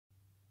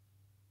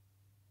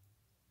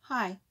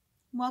Hi,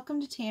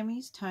 welcome to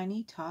Tammy's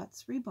Tiny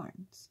Tots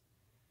Reborns.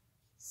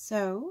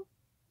 So,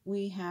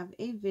 we have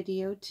a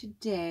video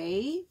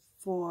today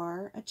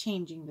for a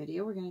changing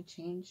video. We're going to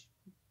change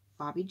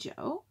Bobby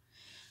Joe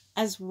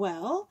as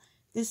well.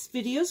 This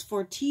video is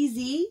for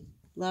TZ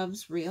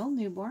Loves Real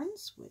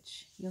Newborns,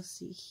 which you'll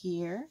see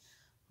here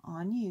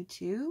on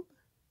YouTube.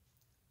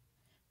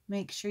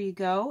 Make sure you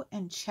go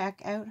and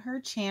check out her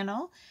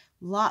channel.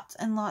 Lots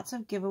and lots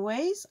of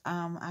giveaways.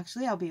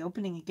 Actually, I'll be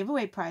opening a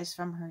giveaway prize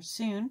from her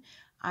soon.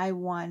 I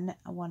won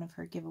one of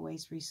her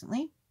giveaways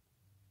recently.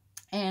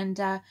 And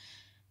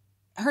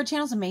her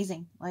channel's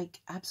amazing.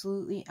 Like,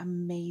 absolutely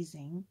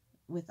amazing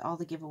with all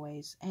the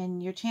giveaways.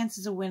 And your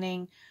chances of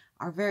winning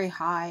are very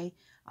high.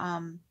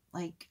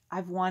 Like,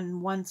 I've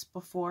won once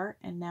before,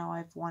 and now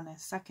I've won a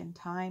second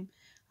time.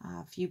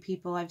 A few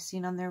people I've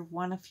seen on there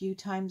won a few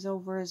times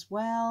over as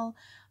well.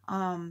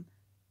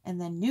 And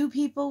then new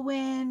people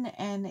win,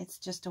 and it's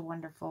just a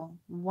wonderful,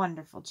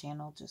 wonderful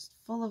channel, just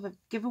full of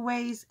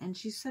giveaways, and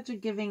she's such a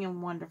giving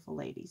and wonderful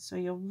lady, so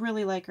you'll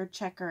really like her.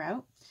 Check her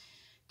out.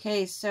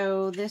 Okay,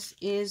 so this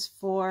is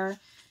for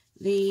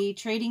the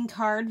trading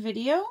card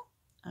video.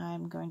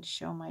 I'm going to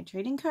show my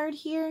trading card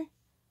here,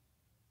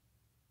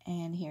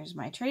 and here's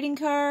my trading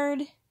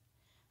card.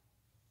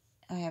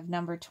 I have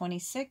number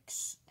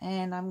 26,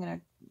 and I'm going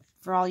to,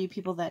 for all you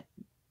people that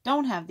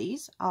don't have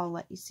these, I'll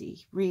let you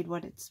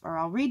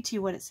I'll read to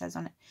you what it says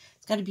on it.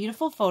 It's got a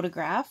beautiful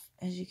photograph,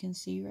 as you can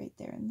see right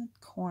there in the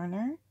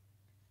corner,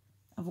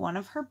 of one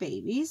of her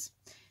babies.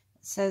 It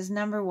says,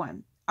 number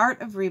 1, Art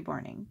of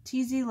Reborning.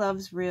 TZ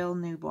Loves Real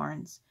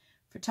Newborns.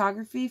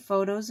 Photography,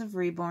 photos of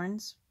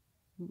reborns,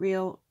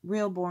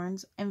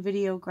 Reborns, and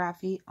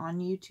videography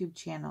on YouTube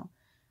channel.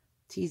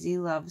 TZ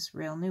Loves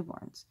Real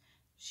Newborns.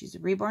 She's a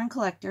reborn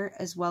collector,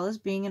 as well as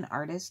being an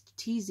artist.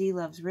 TZ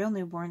Loves Real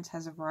Newborns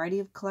has a variety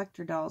of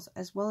collector dolls,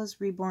 as well as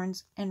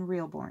reborns and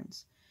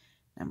realborns.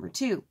 Number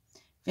 2,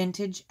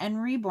 vintage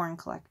and reborn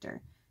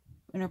collector.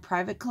 In her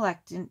private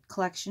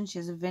collection, she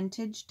has a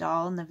vintage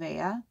doll,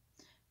 Nevaeh,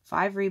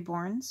 5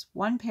 reborns,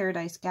 1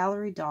 Paradise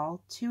Gallery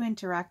doll, 2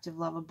 interactive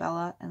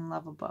Lovabella and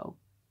Lovabo.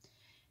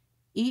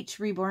 Each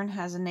reborn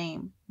has a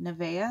name: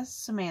 Nevaeh,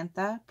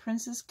 Samantha,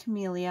 Princess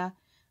Camellia,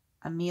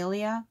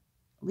 Amelia,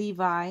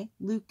 Levi,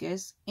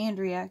 Lucas,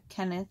 Andrea,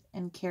 Kenneth,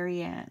 and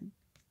Carrie On.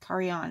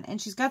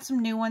 And she's got some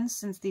new ones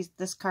since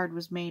this card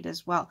was made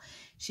as well.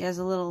 She has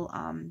a little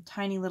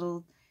tiny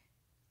little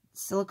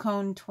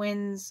silicone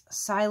twins,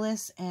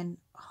 Silas, and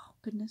oh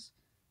goodness,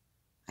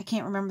 I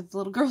can't remember the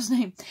little girl's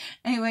name.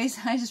 Anyways,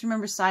 I just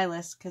remember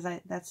Silas because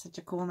that's such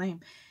a cool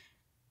name.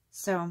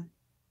 So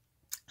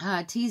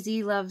TZ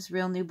Loves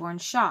Real Newborn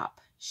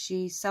shop.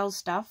 She sells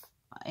stuff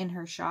in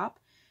her shop.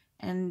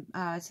 And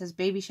it says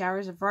baby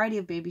showers, a variety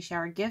of baby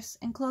shower gifts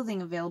and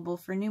clothing available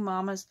for new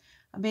mamas,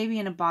 a baby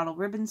in a bottle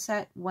ribbon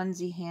set,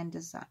 onesie hand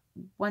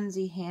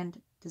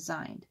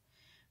designed,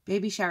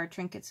 baby shower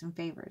trinkets and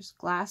favors,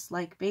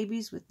 glass-like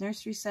babies with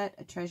nursery set,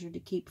 a treasure to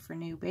keep for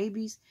new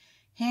babies,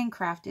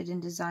 handcrafted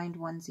and designed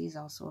onesies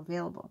also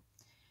available.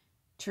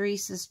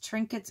 Teresa's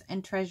Trinkets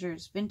and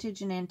Treasures,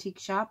 vintage and antique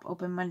shop,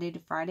 open Monday to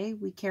Friday.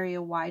 We carry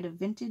a wide of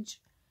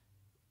vintage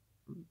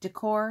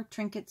decor,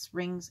 trinkets,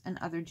 rings, and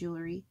other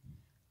jewelry.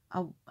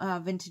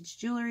 Vintage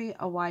jewelry,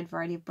 a wide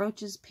variety of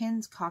brooches,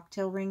 pins,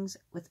 cocktail rings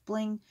with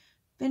bling,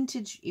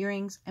 vintage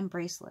earrings, and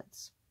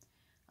bracelets.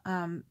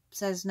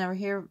 Says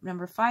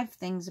number 5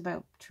 things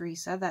about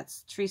Teresa.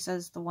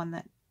 Teresa's the one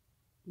that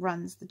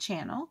runs the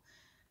channel.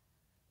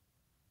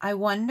 I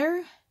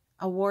Wonder,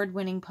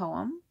 award-winning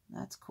poem.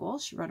 That's cool.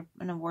 She wrote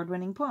an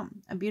award-winning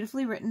poem. A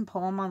beautifully written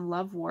poem on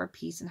love, war,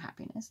 peace, and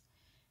happiness.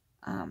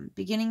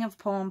 Beginning of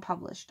poem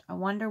published. I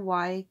wonder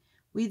why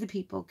we the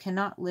people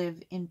cannot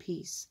live in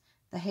peace.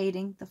 The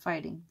hating, the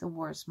fighting, the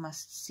wars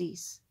must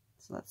cease.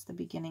 So that's the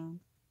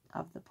beginning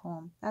of the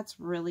poem. That's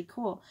really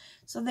cool.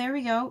 So there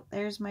we go.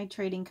 There's my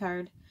trading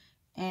card.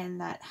 And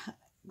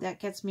that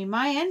gets me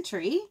my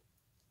entry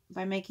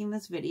by making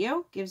this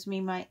video. Gives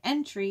me my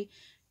entry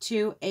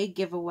to a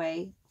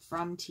giveaway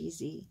from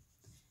TZ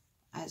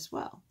as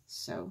well.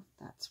 So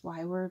that's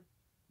why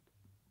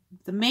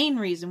the main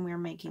reason we're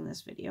making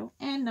this video.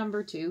 And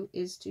number 2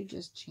 is to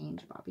just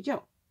change Bobby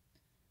Joe.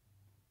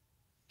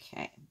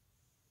 Okay.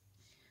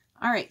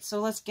 Alright, so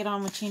let's get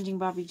on with changing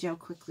Bobby Joe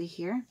quickly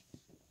here.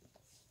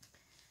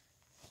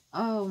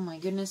 Oh my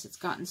goodness, it's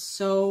gotten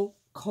so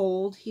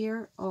cold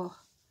here. Oh,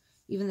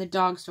 even the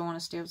dogs don't want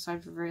to stay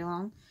outside for very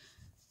long.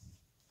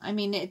 I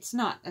mean, it's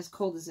not as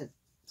cold as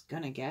it's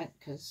gonna get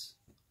because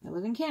I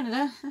live in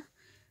Canada.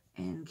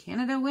 And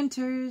Canada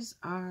winters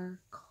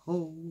are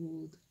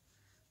cold.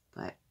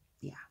 But,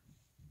 yeah.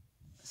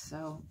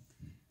 So,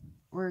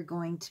 we're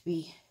going to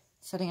be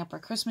setting up our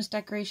Christmas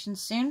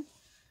decorations soon.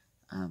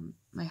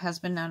 My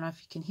husband, I don't know if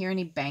you can hear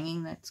any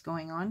banging that's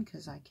going on,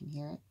 because I can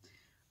hear it.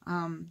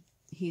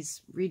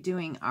 He's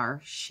redoing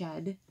our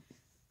shed.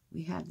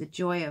 We had the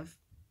joy of,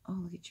 oh,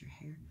 look at your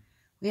hair.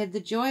 We had the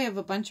joy of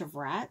a bunch of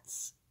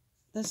rats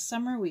this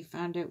summer. We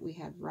found out we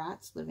had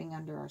rats living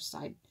under our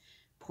side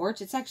porch.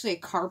 It's actually a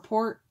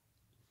carport.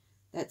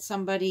 that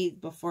somebody,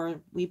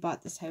 before we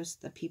bought this house,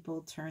 the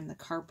people turned the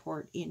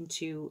carport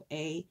into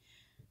they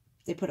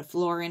put a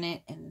floor in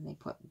it, and then they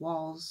put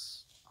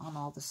walls on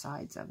all the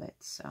sides of it.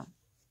 So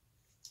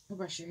we'll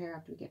brush your hair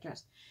after we get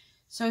dressed.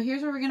 So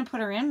here's where we're going to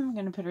put her in. We're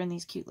going to put her in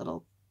these cute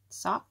little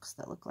socks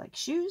that look like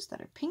shoes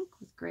that are pink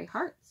with gray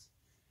hearts.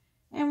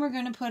 And we're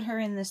going to put her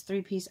in this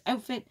 3-piece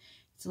outfit.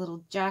 It's a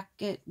little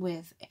jacket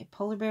with a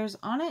polar bears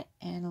on it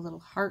and a little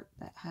heart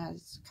that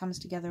comes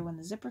together when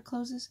the zipper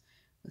closes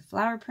with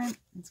flower print.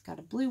 It's got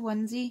a blue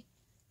onesie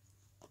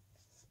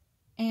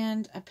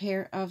and a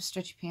pair of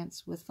stretchy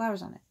pants with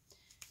flowers on it.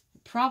 I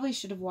probably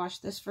should have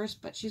washed this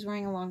first, but she's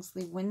wearing a long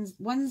sleeve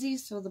onesie,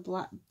 so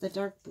the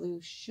dark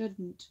blue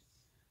shouldn't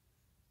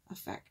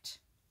affect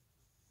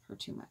her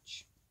too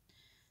much,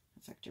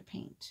 affect her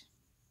paint.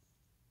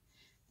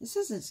 This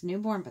is its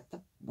newborn, but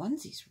the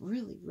onesie's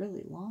really,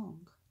 really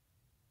long.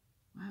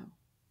 Wow.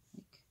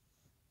 Like,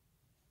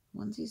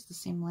 onesie's the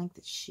same length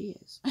as she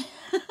is.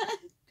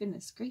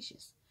 Goodness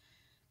gracious.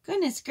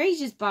 Goodness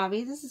gracious,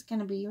 Bobby. This is going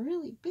to be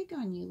really big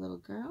on you, little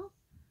girl.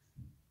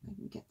 I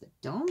can get the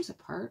domes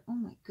apart. Oh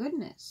my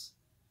goodness.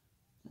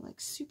 They're like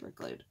super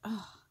glued.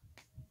 Oh,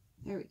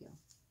 there we go.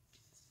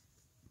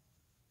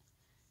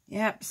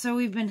 Yep, so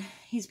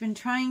he's been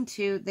trying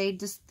to,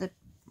 the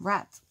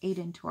rats ate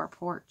into our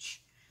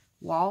porch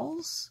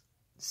walls.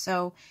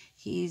 So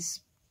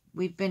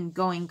we've been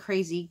going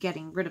crazy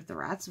getting rid of the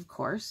rats, of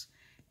course.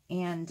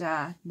 And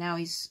now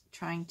he's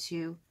trying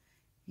to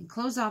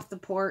close off the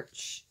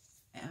porch.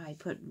 I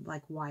put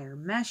like wire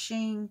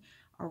meshing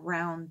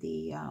around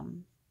the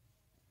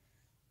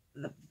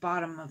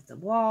bottom of the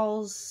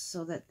walls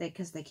so that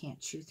because they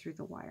can't chew through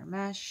the wire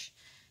mesh.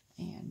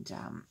 And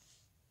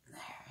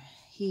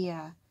he's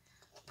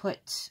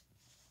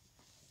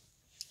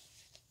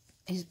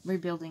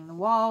rebuilding the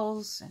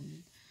walls,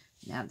 and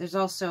now there's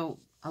also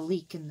a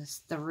leak in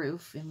the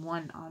roof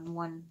on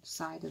one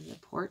side of the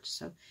porch,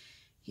 so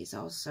he's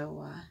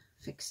also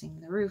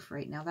fixing the roof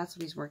right now. That's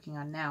what he's working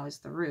on now, is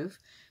the roof,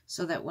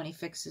 so that when he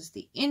fixes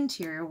the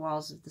interior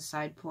walls of the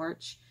side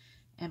porch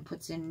and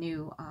puts in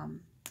new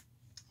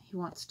he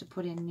wants to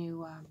put in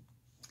new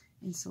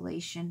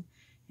insulation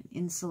and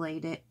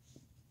insulate it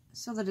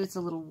so that it's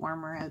a little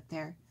warmer out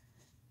there,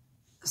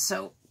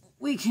 so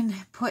we can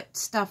put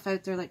stuff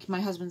out there. Like,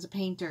 my husband's a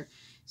painter,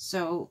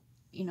 so,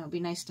 you know, it'd be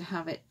nice to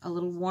have it a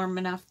little warm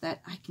enough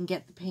that I can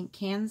get the paint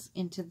cans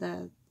into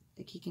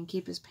like, he can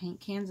keep his paint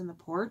cans in the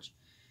porch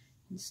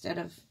instead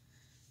of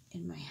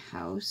in my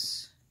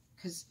house,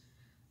 because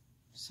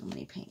so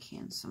many paint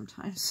cans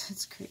sometimes.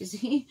 It's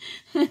crazy.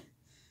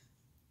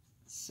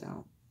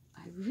 So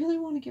I really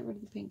want to get rid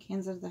of the paint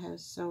cans out of the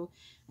house. So,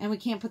 and we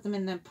can't put them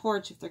in the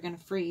porch if they're going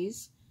to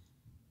freeze.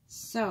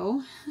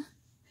 So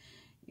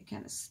you're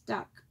kind of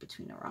stuck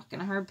between a rock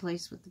and a hard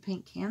place with the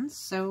paint cans.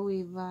 So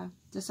we've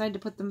decided to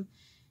put them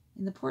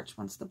in the porch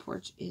once the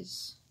porch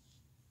is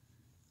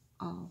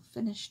all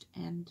finished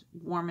and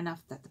warm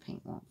enough that the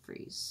paint won't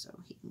freeze. So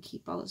he can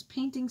keep all his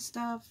painting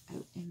stuff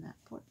out in that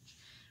porch.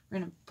 We're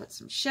going to put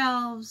some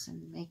shelves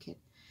and make it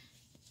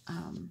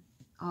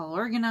all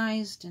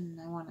organized. And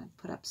I want to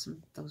put up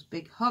those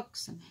big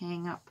hooks and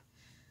hang up.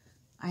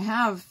 I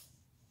have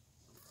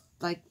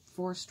like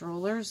 4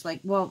 strollers.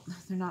 Like, well,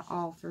 they're not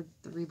all for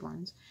the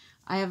Reborns.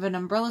 I have an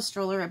umbrella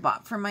stroller I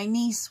bought for my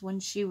niece when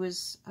she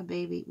was a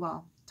baby,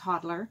 well,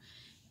 toddler.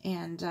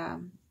 And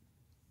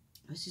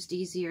it was just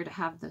easier to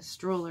have the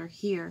stroller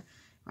here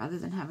rather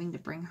than having to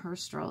bring her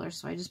stroller.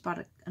 So I just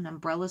bought an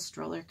umbrella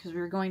stroller because we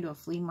were going to a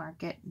flea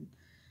market and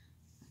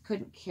I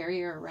couldn't carry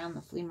her around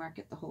the flea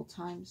market the whole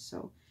time.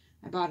 So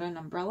I bought an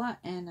umbrella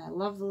and I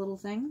love the little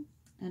thing.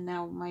 And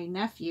now my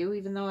nephew,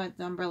 even though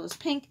the umbrella's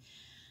pink,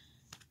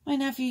 my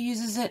nephew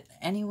uses it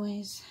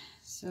anyways.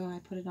 So I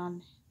put it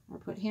on, or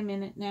put him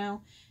in it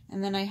now.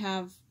 And then I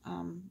have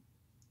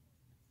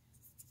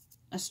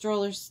a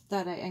stroller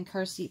and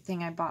car seat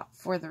thing I bought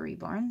for the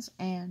Reborns,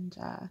 and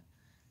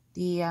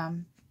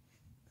the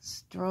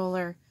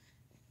stroller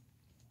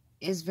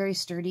is very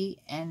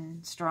sturdy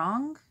and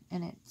strong,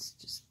 and it's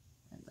just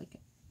like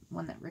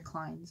one that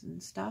reclines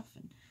and stuff,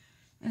 and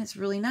it's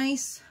really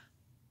nice.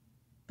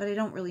 But I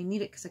don't really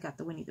need it because I got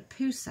the Winnie the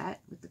Pooh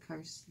set with the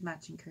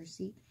matching car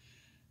seat,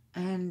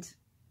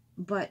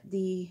 but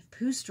the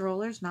Pooh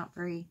stroller is not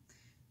very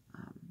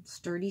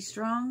sturdy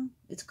strong.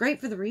 It's great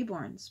for the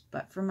Reborns,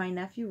 but for my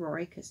nephew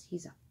Rory, because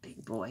he's a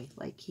big boy,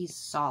 like, he's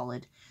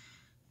solid.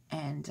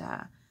 And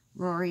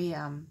Rory,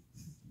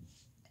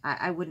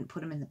 I wouldn't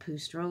put him in the Pooh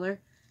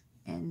stroller.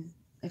 And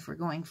if we're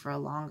going for a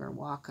longer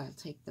walk, I'll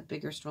take the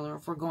bigger stroller.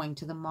 If we're going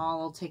to the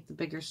mall, I'll take the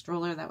bigger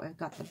stroller. That way I've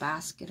got the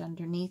basket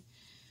underneath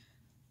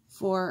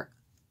to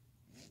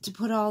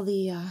put all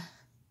the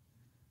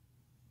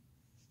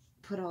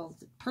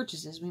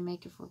purchases we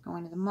make if we're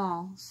going to the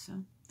mall. So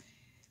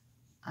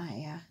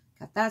I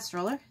got that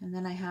stroller, and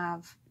then I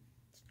have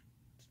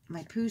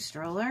my Pooh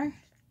stroller,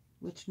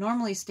 which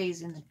normally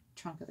stays in the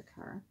trunk of the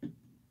car.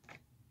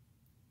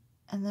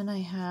 And then I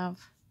have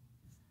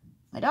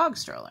my dog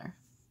stroller,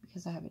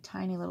 because I have a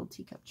tiny little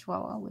teacup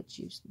chihuahua, which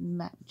you've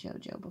met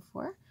Jojo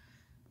before.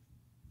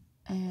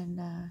 And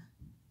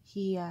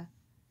he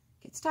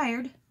gets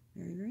tired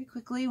very, very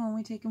quickly when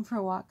we take him for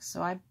a walk.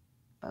 So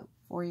about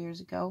 4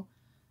 years ago,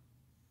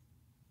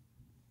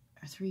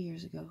 or 3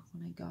 years ago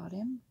when I got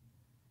him.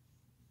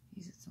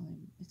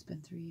 It's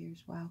been 3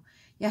 years. Wow.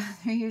 Yeah,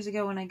 3 years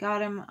ago when I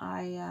got him,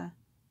 I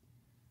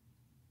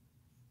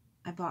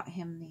bought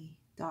him the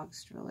dog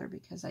stroller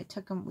because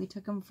we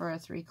took him for a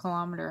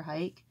 3-kilometer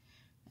hike,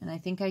 and I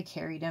think I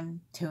carried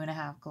him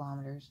 2.5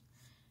 kilometers.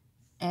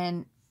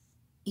 And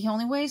he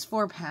only weighs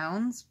 4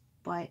 pounds,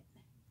 but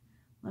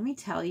let me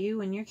tell you,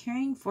 when you're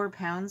carrying 4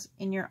 pounds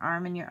in your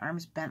arm and your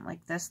arm's bent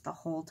like this the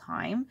whole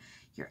time,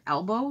 your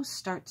elbow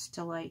starts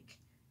to like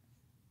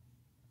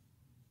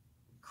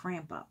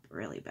cramp up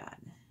really bad.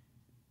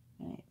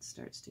 And it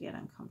starts to get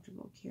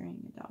uncomfortable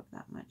carrying a dog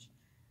that much.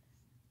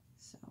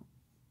 So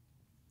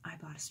I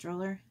bought a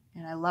stroller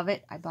and I love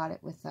it. I bought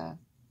it with a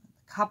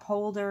cup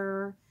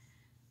holder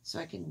so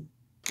I can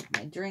put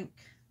my drink.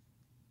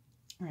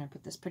 We're going to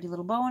put this pretty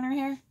little bow in her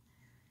hair.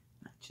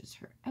 Matches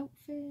her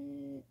outfit.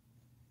 And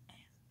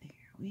there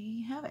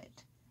we have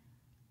it.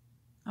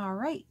 All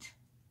right.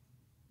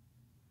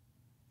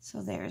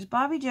 So there's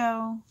Bobby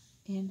Joe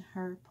in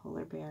her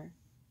polar bear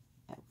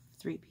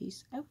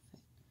 3-piece outfit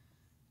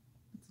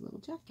with a little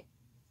jacket.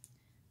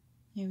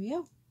 There we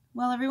go.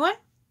 Well, everyone,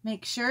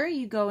 make sure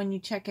you go and you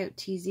check out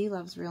TZ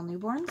Loves Real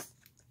Newborns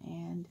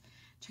and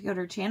check out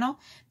her channel.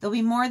 There'll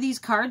be more of these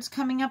cards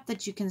coming up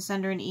that you can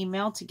send her an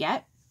email to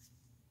get,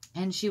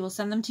 and she will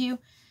send them to you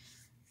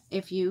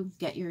if you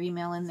get your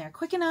email in there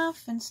quick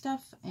enough and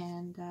stuff,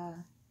 and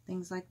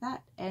things like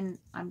that. And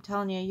I'm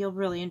telling you, you'll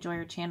really enjoy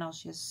her channel.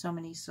 She has so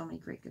many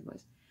great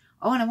giveaways.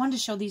 Oh, and I wanted to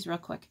show these real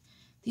quick.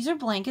 These are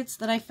blankets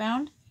that I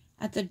found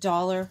at the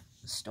dollar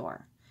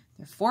store.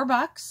 They're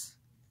 $4.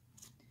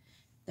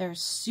 They're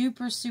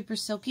super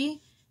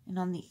silky, and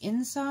on the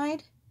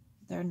inside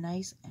they're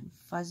nice and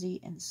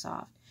fuzzy and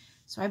soft.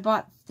 So I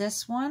bought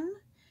this one,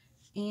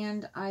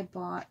 and I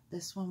bought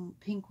this one,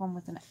 pink one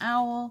with an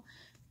owl,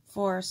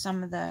 for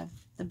some of the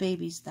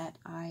babies that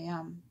I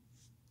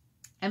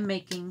am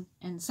making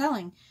and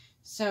selling.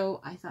 So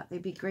I thought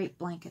they'd be great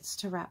blankets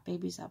to wrap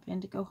babies up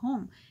in to go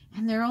home.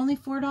 And they're only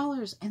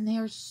 $4, and they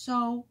are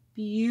so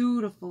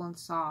beautiful and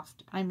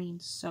soft. I mean,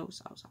 so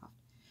soft.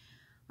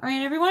 All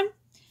right, everyone.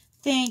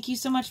 Thank you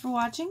so much for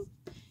watching.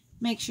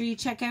 Make sure you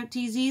check out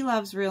TZ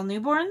Loves Real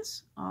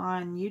Newborns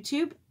on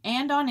YouTube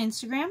and on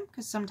Instagram,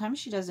 because sometimes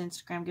she does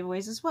Instagram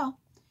giveaways as well.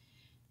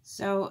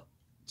 So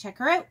check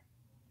her out.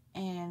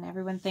 And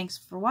everyone, thanks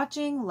for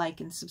watching. Like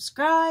and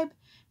subscribe.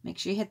 Make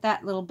sure you hit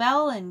that little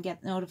bell and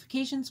get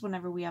notifications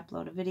whenever we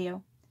upload a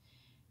video.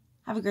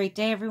 Have a great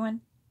day,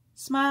 everyone.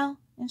 Smile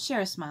and share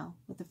a smile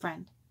with a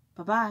friend.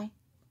 Bye-bye.